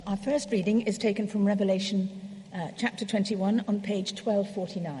Our first reading is taken from Revelation chapter 21 on page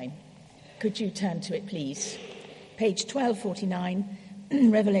 1249. Could you turn to it, please? Page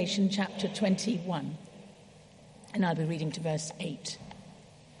 1249, Revelation chapter 21. And I'll be reading to verse 8.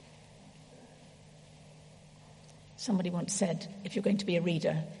 Somebody once said, if you're going to be a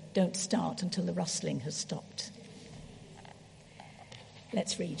reader, don't start until the rustling has stopped.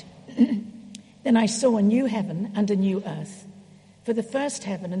 Let's read. Then I saw a new heaven and a new earth, for the first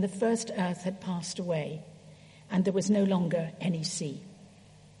heaven and the first earth had passed away, and there was no longer any sea.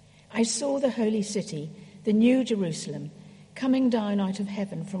 I saw the holy city, the new Jerusalem, coming down out of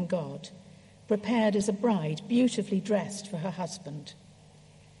heaven from God, prepared as a bride beautifully dressed for her husband.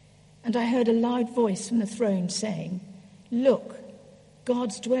 And I heard a loud voice from the throne saying, "Look,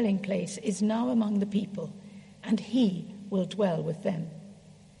 God's dwelling place is now among the people, and he will dwell with them.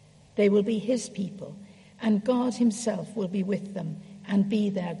 They will be his people, and God himself will be with them and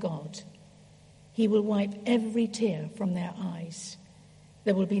be their God. He will wipe every tear from their eyes.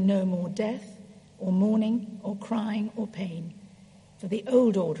 There will be no more death, or mourning, or crying, or pain, for the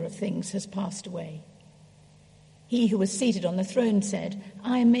old order of things has passed away." He who was seated on the throne said,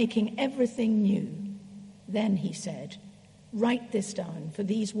 "I am making everything new." Then he said, "Write this down, for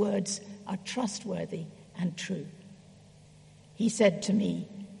these words are trustworthy and true." He said to me,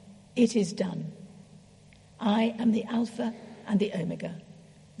 "It is done. I am the Alpha and the Omega,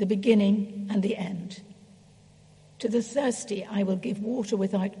 the beginning and the end. To the thirsty I will give water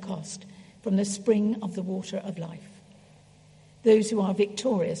without cost from the spring of the water of life. Those who are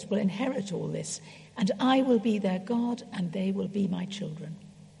victorious will inherit all this, and I will be their God, and they will be my children.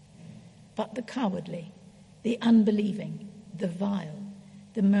 But the cowardly, the unbelieving, the vile,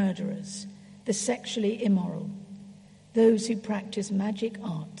 the murderers, the sexually immoral, those who practice magic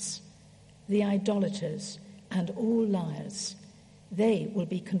arts, the idolaters, and all liars, they will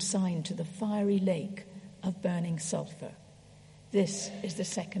be consigned to the fiery lake of burning sulfur. This is the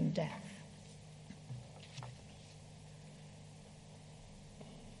second death."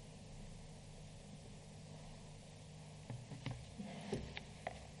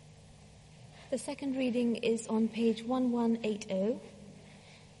 The second reading is on page 1180.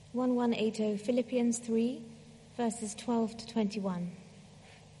 1180, Philippians 3, verses 12 to 21.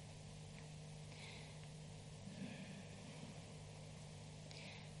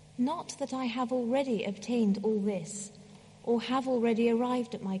 Not that I have already obtained all this, or have already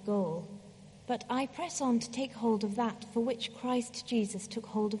arrived at my goal, but I press on to take hold of that for which Christ Jesus took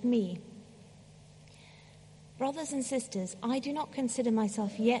hold of me. Brothers and sisters, I do not consider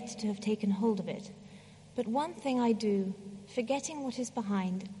myself yet to have taken hold of it, but one thing I do, forgetting what is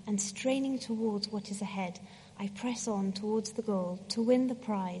behind and straining towards what is ahead, I press on towards the goal to win the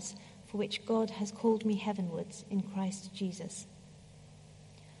prize for which God has called me heavenwards in Christ Jesus.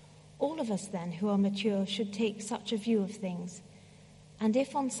 All of us, then, who are mature should take such a view of things. And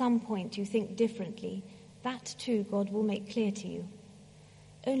if on some point you think differently, that too God will make clear to you.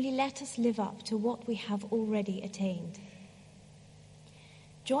 Only let us live up to what we have already attained.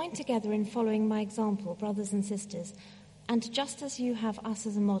 Join together in following my example, brothers and sisters, and just as you have us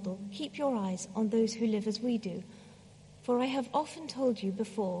as a model, keep your eyes on those who live as we do. For I have often told you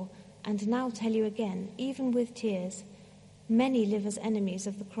before, and now tell you again, even with tears, many live as enemies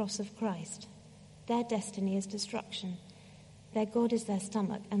of the cross of Christ. Their destiny is destruction. Their God is their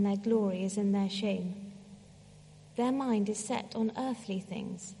stomach, and their glory is in their shame. Their mind is set on earthly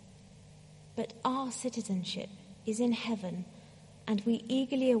things. But our citizenship is in heaven, and we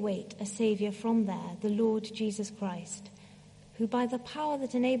eagerly await a Saviour from there, the Lord Jesus Christ, who by the power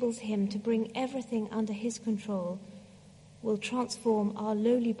that enables him to bring everything under his control will transform our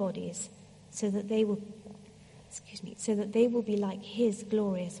lowly bodies so that they will be like his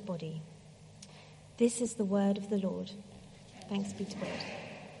glorious body. This is the word of the Lord. Thanks be to God.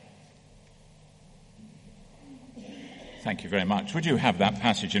 Thank you very much. Would you have that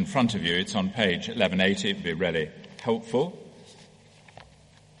passage in front of you? It's on page 1180. It'd be really helpful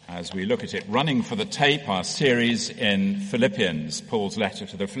as we look at it. Running for the tape, our series in Philippians, Paul's letter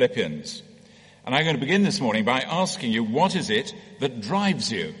to the Philippians. And I'm going to begin this morning by asking you, what is it that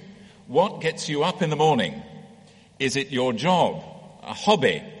drives you? What gets you up in the morning? Is it your job, a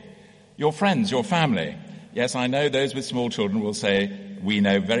hobby, your friends, your family? Yes, I know those with small children will say, we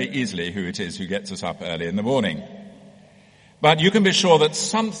know very easily who it is who gets us up early in the morning. But you can be sure that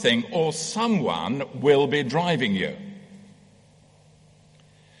something or someone will be driving you.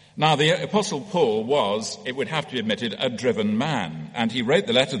 Now, the Apostle Paul was, it would have to be admitted, a driven man. And he wrote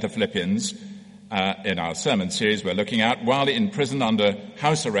the letter to the Philippians in our sermon series we're looking at while in prison under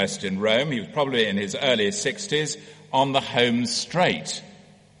house arrest in Rome. He was probably in his early 60s on the home straight.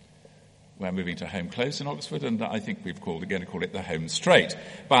 We're moving to Home Close in Oxford, and I think we're going to call it the Home Straight.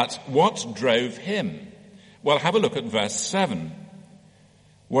 But what drove him? Well, have a look at verse 7.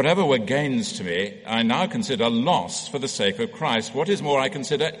 Whatever were gains to me, I now consider loss for the sake of Christ. What is more, I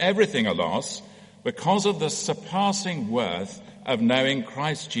consider everything a loss because of the surpassing worth of knowing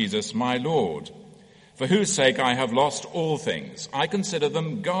Christ Jesus my Lord, for whose sake I have lost all things. I consider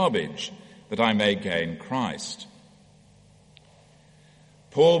them garbage, that I may gain Christ.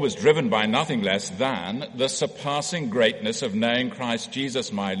 Paul was driven by nothing less than the surpassing greatness of knowing Christ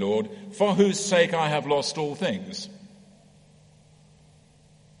Jesus my Lord, for whose sake I have lost all things.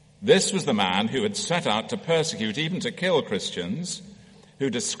 This was the man who had set out to persecute, even to kill Christians, who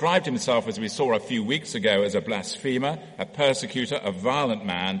described himself, as we saw a few weeks ago, as a blasphemer, a persecutor, a violent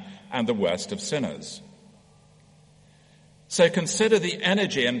man, and the worst of sinners. So consider the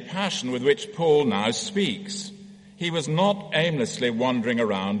energy and passion with which Paul now speaks. He was not aimlessly wandering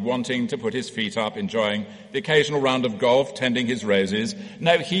around, wanting to put his feet up, enjoying the occasional round of golf, tending his roses.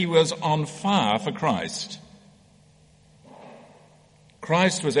 No, he was on fire for Christ.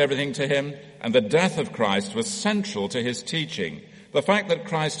 Christ was everything to him, and the death of Christ was central to his teaching. The fact that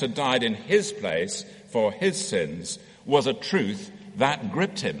Christ had died in his place for his sins was a truth that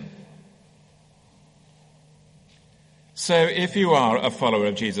gripped him. So if you are a follower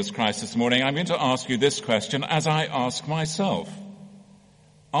of Jesus Christ this morning, I'm going to ask you this question as I ask myself.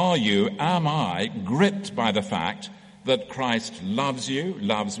 Am I gripped by the fact that Christ loves you,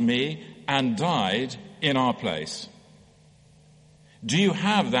 loves me, and died in our place? Do you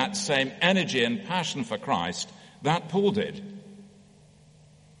have that same energy and passion for Christ that Paul did?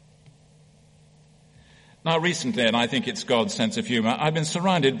 Now recently, and I think it's God's sense of humour, I've been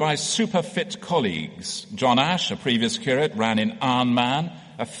surrounded by super fit colleagues. John Ash, a previous curate, ran in Ironman,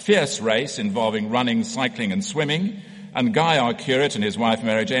 a fierce race involving running, cycling and swimming, and Guy, our curate, and his wife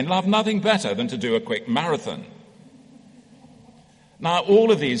Mary Jane loved nothing better than to do a quick marathon. Now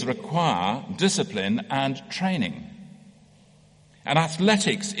all of these require discipline and training. And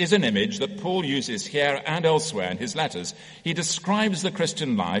athletics is an image that Paul uses here and elsewhere in his letters. He describes the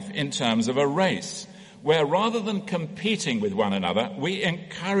Christian life in terms of a race, where rather than competing with one another, we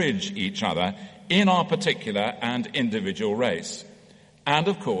encourage each other in our particular and individual race. And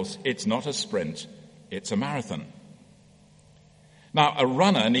of course, it's not a sprint, it's a marathon. Now, a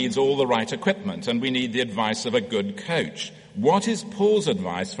runner needs all the right equipment, and we need the advice of a good coach. What is Paul's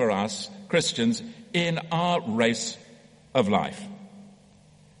advice for us, Christians, in our race of life?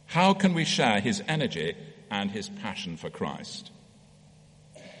 How can we share his energy and his passion for Christ?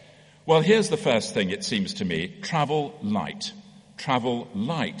 Well, here's the first thing, it seems to me. Travel light. Travel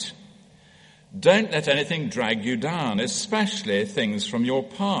light. Don't let anything drag you down, especially things from your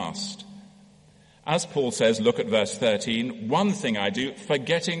past. As Paul says, look at verse 13, one thing I do,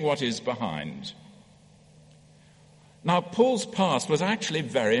 forgetting what is behind. Now, Paul's past was actually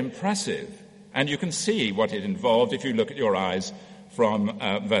very impressive, and you can see what it involved if you look at your eyes from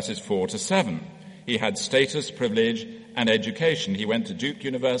verses 4 to 7. He had status, privilege, and education. He went to Duke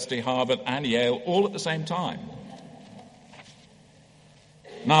University, Harvard, and Yale all at the same time.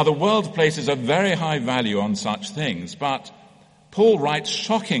 Now, the world places a very high value on such things, but Paul writes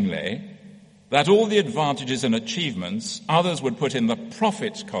shockingly that all the advantages and achievements others would put in the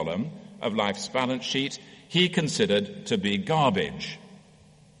profit column of life's balance sheet, he considered to be garbage,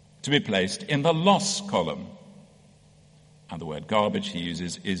 to be placed in the loss column. And the word garbage he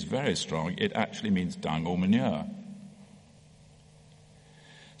uses is very strong. It actually means dung or manure.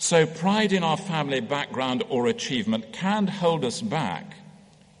 So pride in our family background or achievement can hold us back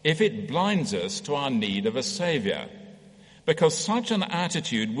if it blinds us to our need of a saviour, because such an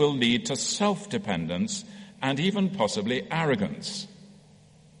attitude will lead to self-dependence and even possibly arrogance.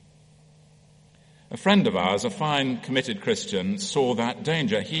 A friend of ours, a fine, committed Christian, saw that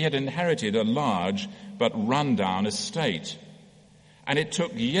danger. He had inherited a large but run-down estate, and it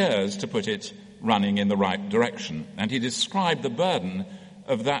took years to put it running in the right direction. And he described the burden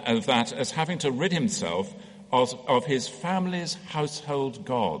of that as having to rid himself of his family's household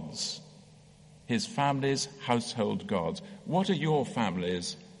gods. His family's household gods. What are your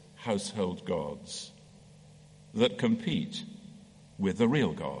family's household gods that compete with the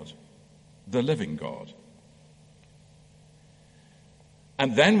real God, the living God?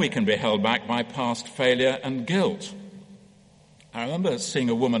 And then we can be held back by past failure and guilt. I remember seeing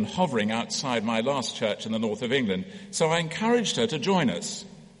a woman hovering outside my last church in the north of England, so I encouraged her to join us.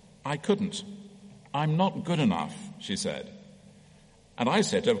 I couldn't. I'm not good enough, she said. And I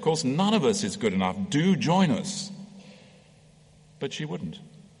said to her, of course, none of us is good enough. Do join us. But she wouldn't.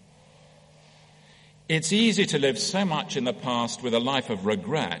 It's easy to live so much in the past with a life of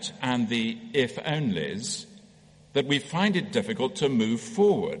regret and the if-onlys that we find it difficult to move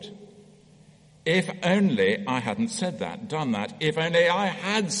forward. If only I hadn't said that, done that. If only I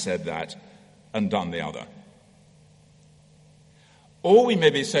had said that and done the other. Or we may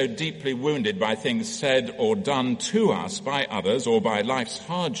be so deeply wounded by things said or done to us by others or by life's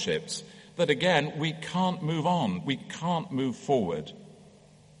hardships that, again, we can't move on, we can't move forward.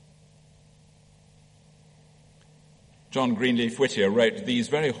 John Greenleaf Whittier wrote these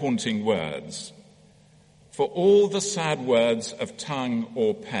very haunting words: "For all the sad words of tongue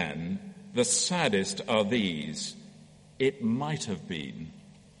or pen, the saddest are these: it might have been."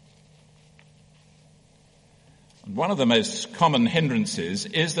 One of the most common hindrances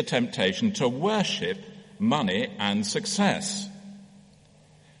is the temptation to worship money and success.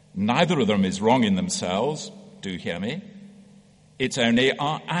 Neither of them is wrong in themselves, do hear me. It's only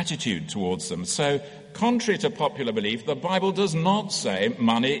our attitude towards them. So, contrary to popular belief, the Bible does not say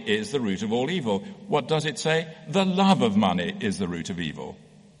money is the root of all evil. What does it say? The love of money is the root of evil.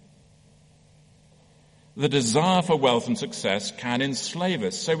 The desire for wealth and success can enslave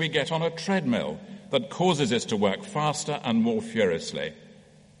us, so we get on a treadmill that causes us to work faster and more furiously.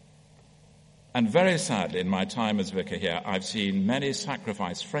 And very sadly, in my time as vicar here, I've seen many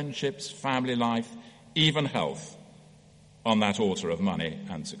sacrifice friendships, family life, even health, on that altar of money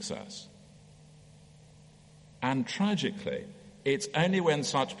and success. And tragically, it's only when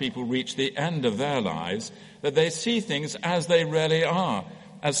such people reach the end of their lives that they see things as they really are.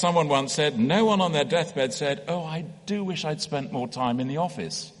 As someone once said, no one on their deathbed said, "Oh, I do wish I'd spent more time in the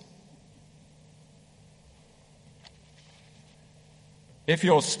office." If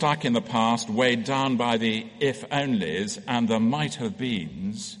you're stuck in the past, weighed down by the if-onlys and the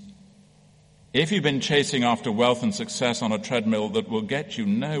might-have-beens, if you've been chasing after wealth and success on a treadmill that will get you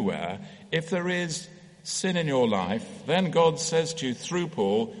nowhere, if there is sin in your life, then God says to you through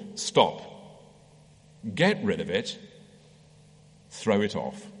Paul, stop. Get rid of it. Throw it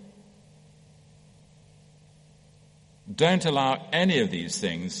off. Don't allow any of these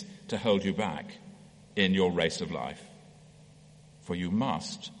things to hold you back in your race of life, for you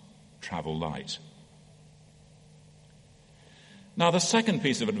must travel light. Now, the second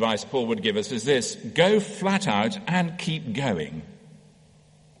piece of advice Paul would give us is this: go flat out and keep going.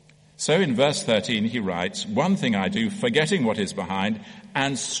 So in verse 13 he writes, "One thing I do, forgetting what is behind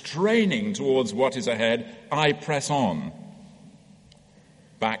and straining towards what is ahead, I press on."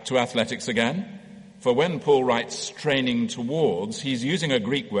 Back to athletics again. For when Paul writes straining towards, he's using a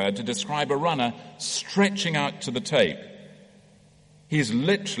Greek word to describe a runner stretching out to the tape. He's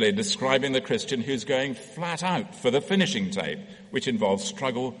literally describing the Christian who's going flat out for the finishing tape, which involves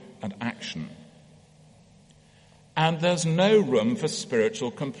struggle and action. And there's no room for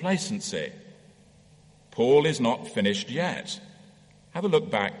spiritual complacency. Paul is not finished yet. Have a look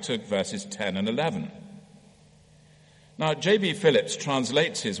back to verses 10 and 11. Now, J.B. Phillips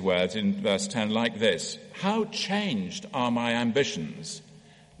translates his words in verse 10 like this: "How changed are my ambitions!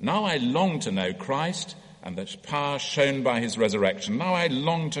 Now I long to know Christ and the power shown by his resurrection. Now I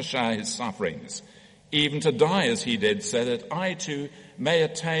long to share his sufferings, even to die as he did, so that I too may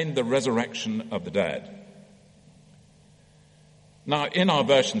attain the resurrection of the dead." Now, in our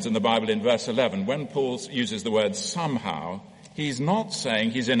versions in the Bible, in verse 11, when Paul uses the word somehow, he's not saying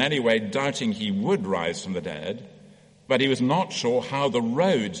he's in any way doubting he would rise from the dead, but he was not sure how the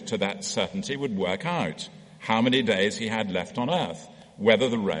road to that certainty would work out, how many days he had left on earth, whether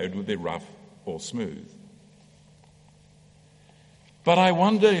the road would be rough or smooth. But I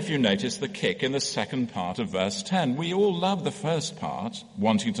wonder if you notice the kick in the second part of verse 10. We all love the first part,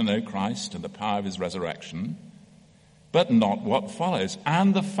 wanting to know Christ and the power of his resurrection, but not what follows,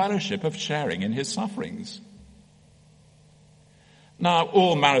 and the fellowship of sharing in his sufferings. Now,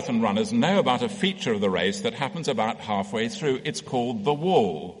 all marathon runners know about a feature of the race that happens about halfway through. It's called the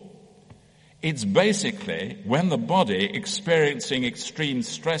wall. It's basically when the body, experiencing extreme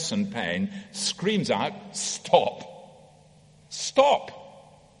stress and pain, screams out, "Stop! Stop!"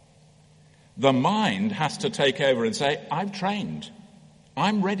 The mind has to take over and say, "I've trained.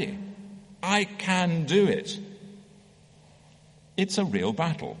 I'm ready. I can do it." It's a real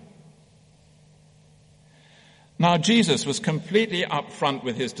battle. Now, Jesus was completely upfront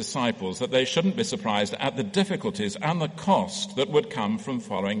with his disciples that they shouldn't be surprised at the difficulties and the cost that would come from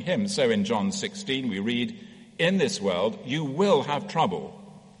following him. So in John 16 we read, "In this world you will have trouble."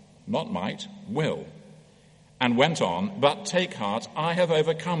 Not might, will. And went on, "But take heart, I have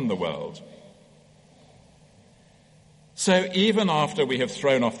overcome the world." So even after we have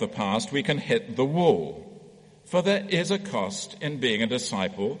thrown off the past, we can hit the wall. For there is a cost in being a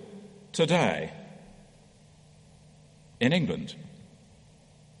disciple today. in England,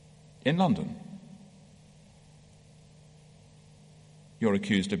 in London. You're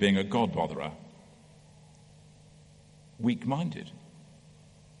accused of being a God-botherer, weak-minded.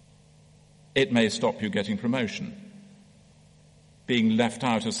 It may stop you getting promotion, being left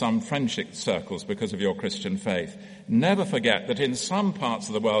out of some friendship circles because of your Christian faith. Never forget that in some parts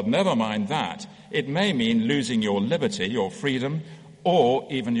of the world, never mind that, it may mean losing your liberty, your freedom, or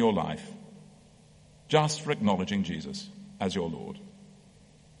even your life, just for acknowledging Jesus as your Lord.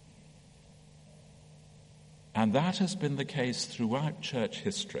 And that has been the case throughout church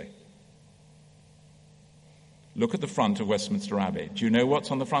history. Look at the front of Westminster Abbey. Do you know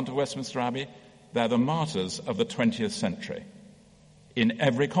what's on the front of Westminster Abbey? They're the martyrs of the 20th century in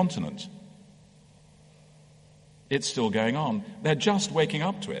every continent. It's still going on. They're just waking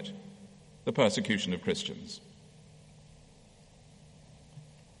up to it, the persecution of Christians.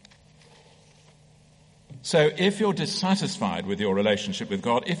 So if you're dissatisfied with your relationship with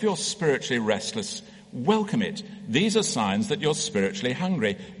God, if you're spiritually restless, welcome it. These are signs that you're spiritually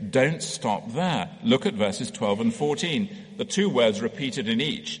hungry. Don't stop there. Look at verses 12 and 14. The two words repeated in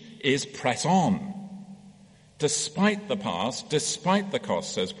each is press on. Despite the past, despite the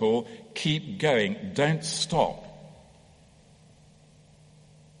cost, says Paul, keep going. Don't stop.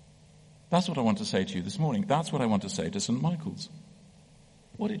 That's what I want to say to you this morning. That's what I want to say to St. Michael's.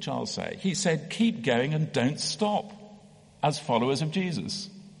 What did Charles say? He said, keep going and don't stop as followers of Jesus.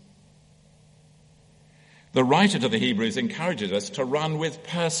 The writer to the Hebrews encourages us to run with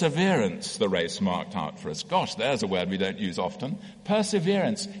perseverance the race marked out for us. Gosh, there's a word we don't use often.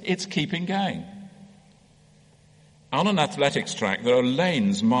 Perseverance. It's keeping going. On an athletics track, there are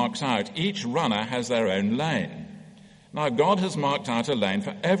lanes marked out. Each runner has their own lane. Now, God has marked out a lane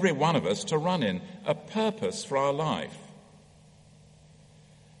for every one of us to run in, a purpose for our life.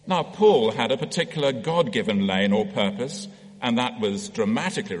 Now, Paul had a particular God-given lane or purpose, and that was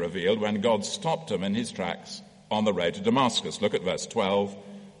dramatically revealed when God stopped him in his tracks on the road to Damascus. Look at verse 12.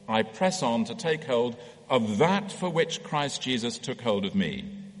 I press on to take hold of that for which Christ Jesus took hold of me.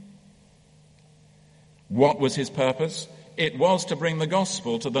 What was his purpose? It was to bring the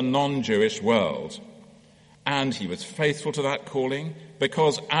gospel to the non-Jewish world. And he was faithful to that calling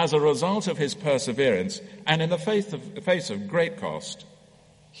because as a result of his perseverance and in the face of great cost,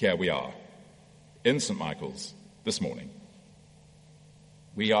 here we are in St. Michael's this morning.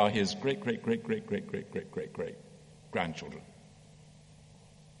 We are his great-great-great-great-great-great-great-great-grandchildren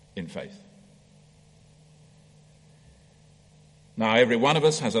in faith. Now, every one of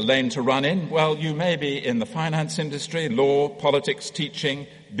us has a lane to run in. Well, you may be in the finance industry, law, politics, teaching,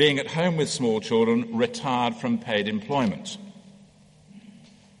 being at home with small children, retired from paid employment.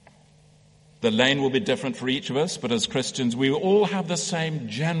 The lane will be different for each of us, but as Christians, we all have the same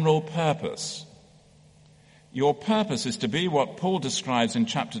general purpose. Your purpose is to be what Paul describes in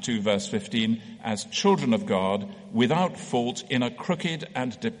chapter 2, verse 15, as children of God, without fault in a crooked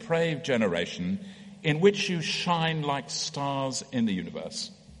and depraved generation, in which you shine like stars in the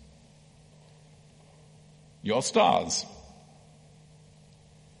universe. You're stars.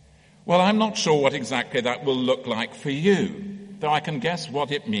 Well, I'm not sure what exactly that will look like for you, though I can guess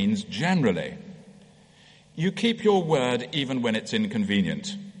what it means generally. You keep your word even when it's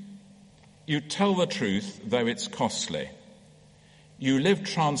inconvenient. You tell the truth, though it's costly. You live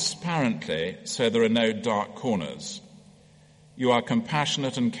transparently, so there are no dark corners. You are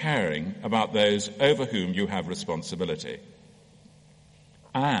compassionate and caring about those over whom you have responsibility.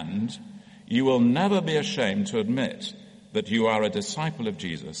 And you will never be ashamed to admit that you are a disciple of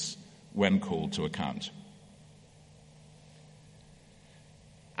Jesus when called to account.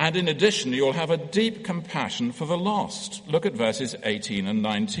 And in addition, you'll have a deep compassion for the lost. Look at verses 18 and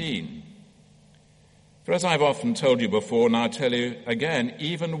 19. For as I've often told you before, and I'll tell you again,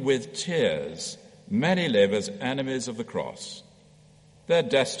 even with tears, many live as enemies of the cross. Their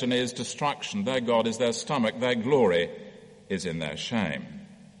destiny is destruction. Their God is their stomach. Their glory is in their shame.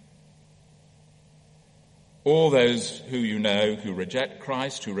 All those who you know who reject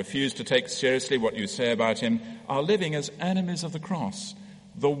Christ, who refuse to take seriously what you say about him, are living as enemies of the cross,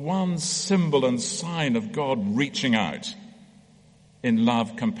 the one symbol and sign of God reaching out in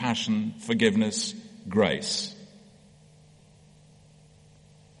love, compassion, forgiveness, grace.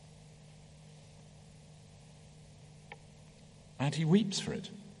 And he weeps for it.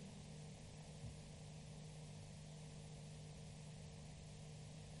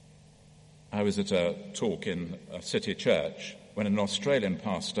 I was at a talk in a city church when an Australian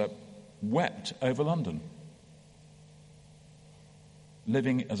pastor wept over London,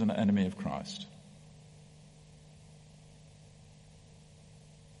 living as an enemy of Christ.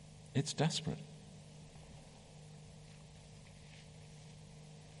 It's desperate.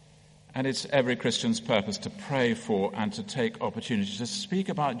 And it's every Christian's purpose to pray for and to take opportunity to speak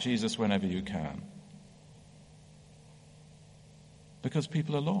about Jesus whenever you can. Because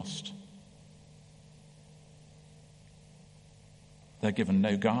people are lost. They're given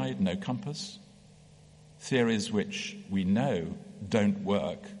no guide, no compass. Theories which we know don't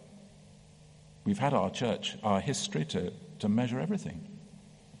work. We've had our church, our history to measure everything.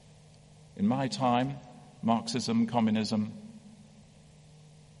 In my time, Marxism, communism,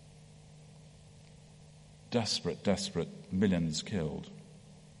 desperate millions killed.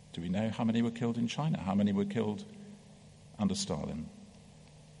 Do we know how many were killed in China? How many were killed under Stalin?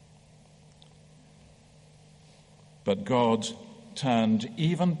 But God turned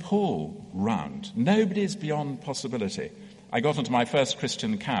even Paul round. Nobody is beyond possibility. I got into my first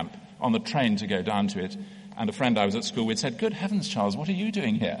Christian camp on the train to go down to it, and a friend I was at school with said, "Good heavens, Charles, what are you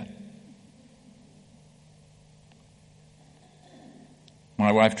doing here?"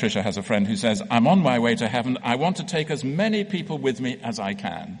 My wife Tricia has a friend who says, "I'm on my way to heaven. I want to take as many people with me as I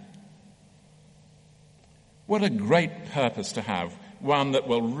can." What a great purpose to have, one that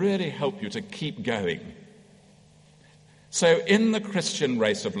will really help you to keep going. So in the Christian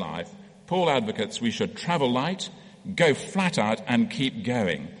race of life, Paul advocates we should travel light, go flat out and keep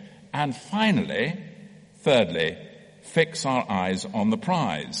going. And finally, thirdly, fix our eyes on the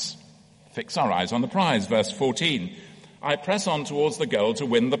prize. Fix our eyes on the prize, verse 14. I press on towards the goal to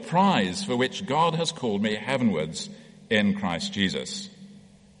win the prize for which God has called me heavenwards in Christ Jesus.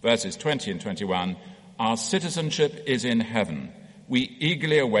 Verses 20 and 21, our citizenship is in heaven. We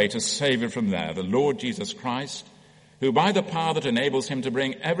eagerly await a Saviour from there, the Lord Jesus Christ, who by the power that enables him to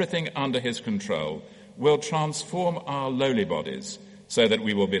bring everything under his control will transform our lowly bodies so that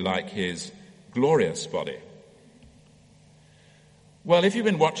we will be like his glorious body. Well, if you've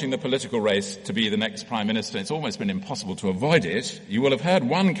been watching the political race to be the next Prime Minister, it's almost been impossible to avoid it. You will have heard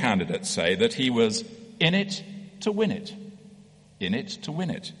one candidate say that he was in it to win it. In it to win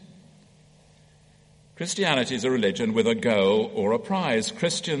it. Christianity is a religion with a goal or a prize.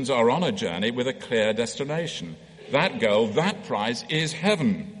 Christians are on a journey with a clear destination. That goal, that prize is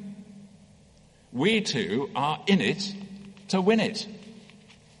heaven. We too are in it to win it.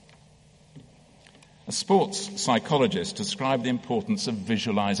 A sports psychologist described the importance of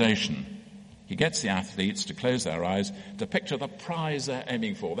visualization. He gets the athletes to close their eyes to picture the prize they're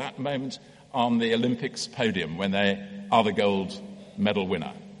aiming for, that moment on the Olympics podium when they are the gold medal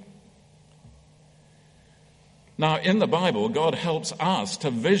winner. Now, in the Bible, God helps us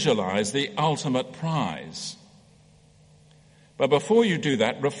to visualize the ultimate prize. But before you do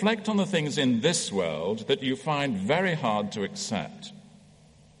that, reflect on the things in this world that you find very hard to accept.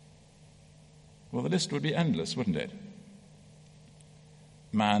 Well, the list would be endless, wouldn't it?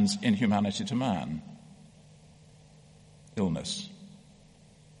 Man's inhumanity to man, illness,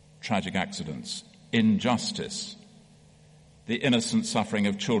 tragic accidents, injustice, the innocent suffering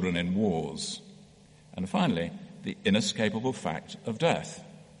of children in wars, and finally, the inescapable fact of death.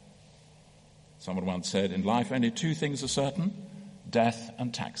 Someone once said, in life only two things are certain, death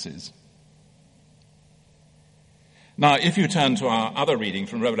and taxes. Now, if you turn to our other reading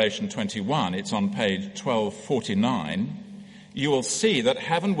from Revelation 21, it's on page 1249, you will see that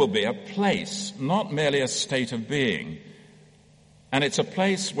heaven will be a place, not merely a state of being. And it's a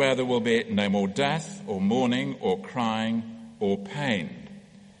place where there will be no more death or mourning or crying or pain.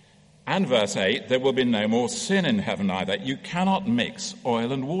 And verse 8, there will be no more sin in heaven either. You cannot mix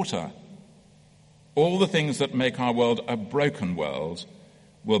oil and water. All the things that make our world a broken world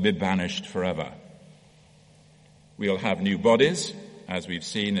will be banished forever. We'll have new bodies, as we've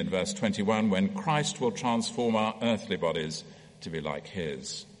seen in verse 21, when Christ will transform our earthly bodies to be like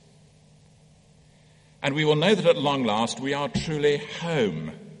his. And we will know that at long last we are truly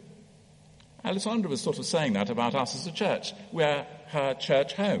home. Alessandra was sort of saying that about us as a church. We're her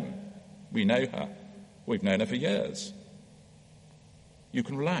church home. We know her. We've known her for years. You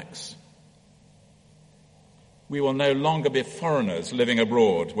can relax. We will no longer be foreigners living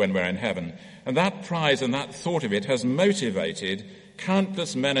abroad when we're in heaven. And that prize and that thought of it has motivated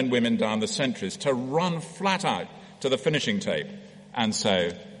countless men and women down the centuries to run flat out to the finishing tape and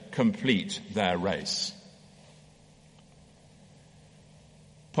so complete their race.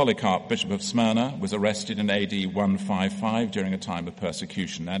 Polycarp, Bishop of Smyrna, was arrested in AD 155 during a time of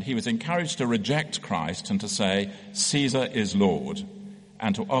persecution, and he was encouraged to reject Christ and to say, Caesar is Lord,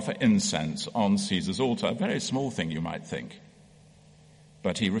 and to offer incense on Caesar's altar. A very small thing, you might think.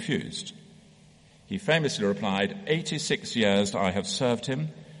 But he refused. He famously replied, 86 years I have served him,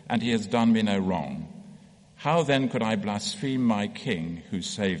 and he has done me no wrong. How then could I blaspheme my king who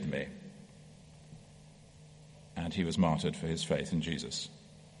saved me? And he was martyred for his faith in Jesus.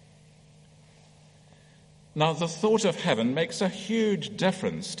 Now, the thought of heaven makes a huge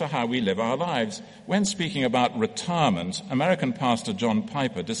difference to how we live our lives. When speaking about retirement, American pastor John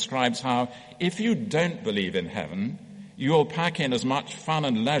Piper describes how if you don't believe in heaven, you will pack in as much fun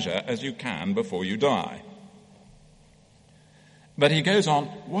and leisure as you can before you die. But he goes on,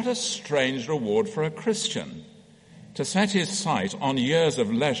 what a strange reward for a Christian to set his sight on years of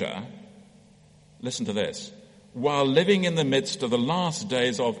leisure, listen to this, while living in the midst of the last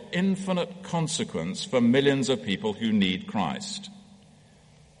days of infinite consequence for millions of people who need Christ.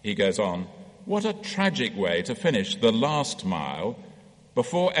 He goes on, what a tragic way to finish the last mile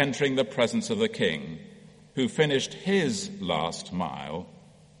before entering the presence of the King, who finished his last mile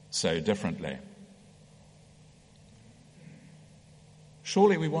so differently.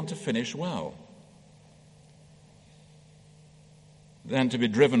 Surely we want to finish well. Then, to be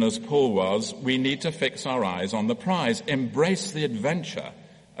driven as Paul was, we need to fix our eyes on the prize, embrace the adventure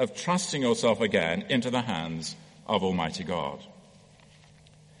of trusting yourself again into the hands of Almighty God.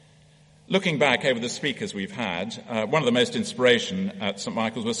 Looking back over the speakers we've had, one of the most inspiration at St.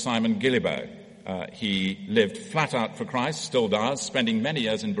 Michael's was Simon Guillebaud. He lived flat out for Christ, still does, spending many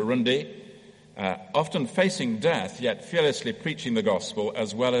years in Burundi, often facing death, yet fearlessly preaching the gospel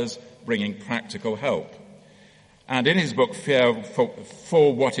as well as bringing practical help. And in his book, Fear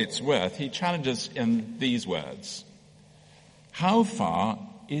for What It's Worth, he challenges in these words. How far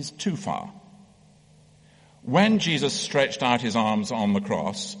is too far? When Jesus stretched out his arms on the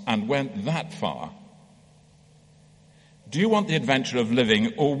cross and went that far, do you want the adventure of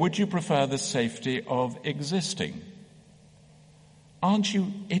living, or would you prefer the safety of existing? Aren't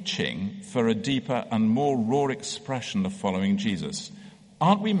you itching for a deeper and more raw expression of following Jesus?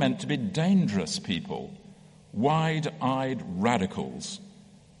 Aren't we meant to be dangerous people? Wide-eyed radicals,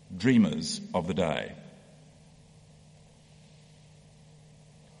 dreamers of the day.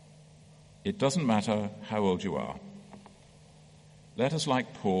 It doesn't matter how old you are. Let us,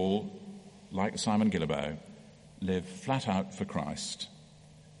 like Paul, like Simon Guillebaud, live flat out for Christ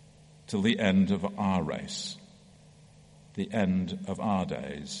till the end of our race, the end of our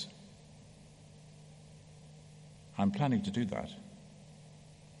days. I'm planning to do that.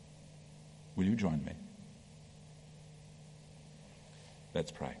 Will you join me? Let's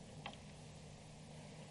pray.